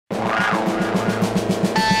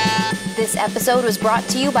This episode was brought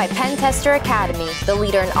to you by Pentester Academy, the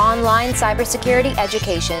leader in online cybersecurity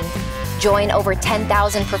education. Join over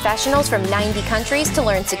 10,000 professionals from 90 countries to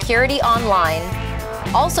learn security online.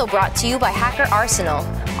 Also brought to you by Hacker Arsenal,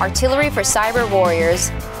 artillery for cyber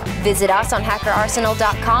warriors. Visit us on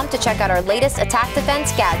hackerarsenal.com to check out our latest attack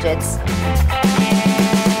defense gadgets.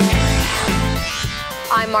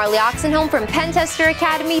 I'm Marley Oxenholm from Pentester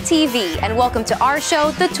Academy TV, and welcome to our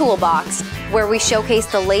show, The Toolbox, where we showcase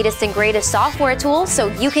the latest and greatest software tools so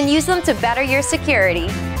you can use them to better your security.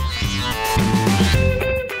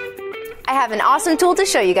 I have an awesome tool to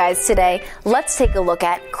show you guys today. Let's take a look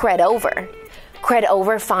at Cr3dOv3r.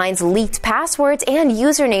 Cr3dOv3r finds leaked passwords and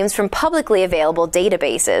usernames from publicly available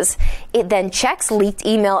databases. It then checks leaked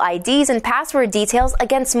email IDs and password details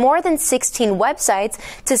against more than 16 websites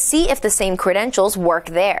to see if the same credentials work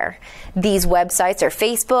there. These websites are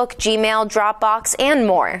Facebook, Gmail, Dropbox, and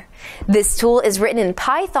more. This tool is written in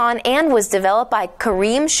Python and was developed by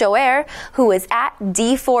Cr3dOv3r, who is at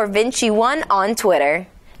D4Vinci1 on Twitter.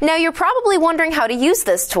 Now you're probably wondering how to use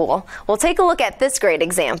this tool. Well, take a look at this great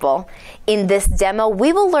example. In this demo,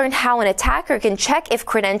 we will learn how an attacker can check if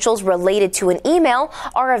credentials related to an email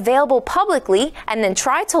are available publicly and then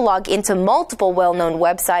try to log into multiple well-known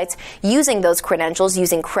websites using those credentials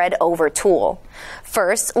using Cr3dOv3r tool.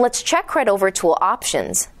 First, let's check Cr3dOv3r tool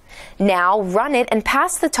options. Now run it and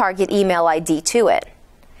pass the target email ID to it.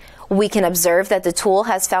 We can observe that the tool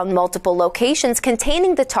has found multiple locations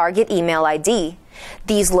containing the target email ID.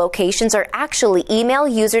 These locations are actually email,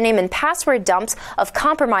 username, and password dumps of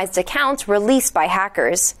compromised accounts released by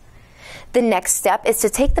hackers. The next step is to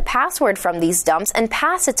take the password from these dumps and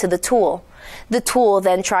pass it to the tool. The tool will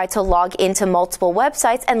then try to log into multiple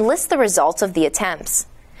websites and list the results of the attempts.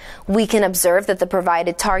 We can observe that the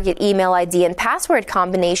provided target email ID and password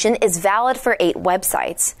combination is valid for 8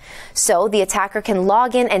 websites. So the attacker can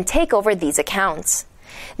log in and take over these accounts.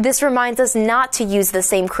 This reminds us not to use the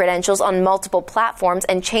same credentials on multiple platforms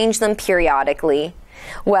and change them periodically.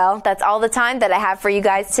 Well, that's all the time that I have for you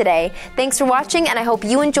guys today. Thanks for watching, and I hope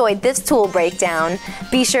you enjoyed this tool breakdown.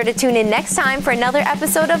 Be sure to tune in next time for another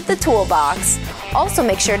episode of The Toolbox. Also,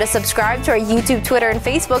 make sure to subscribe to our YouTube, Twitter, and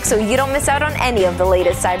Facebook so you don't miss out on any of the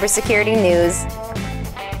latest cybersecurity news.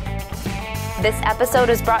 This episode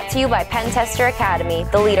is brought to you by Pentester Academy,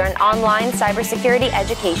 the leader in online cybersecurity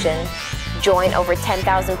education. Join over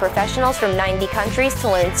 10,000 professionals from 90 countries to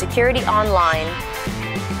learn security online.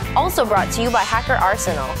 Also brought to you by Hacker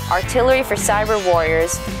Arsenal, artillery for cyber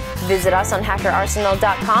warriors. Visit us on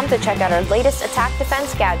hackerarsenal.com to check out our latest attack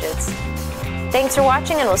defense gadgets. Thanks for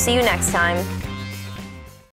watching, and we'll see you next time.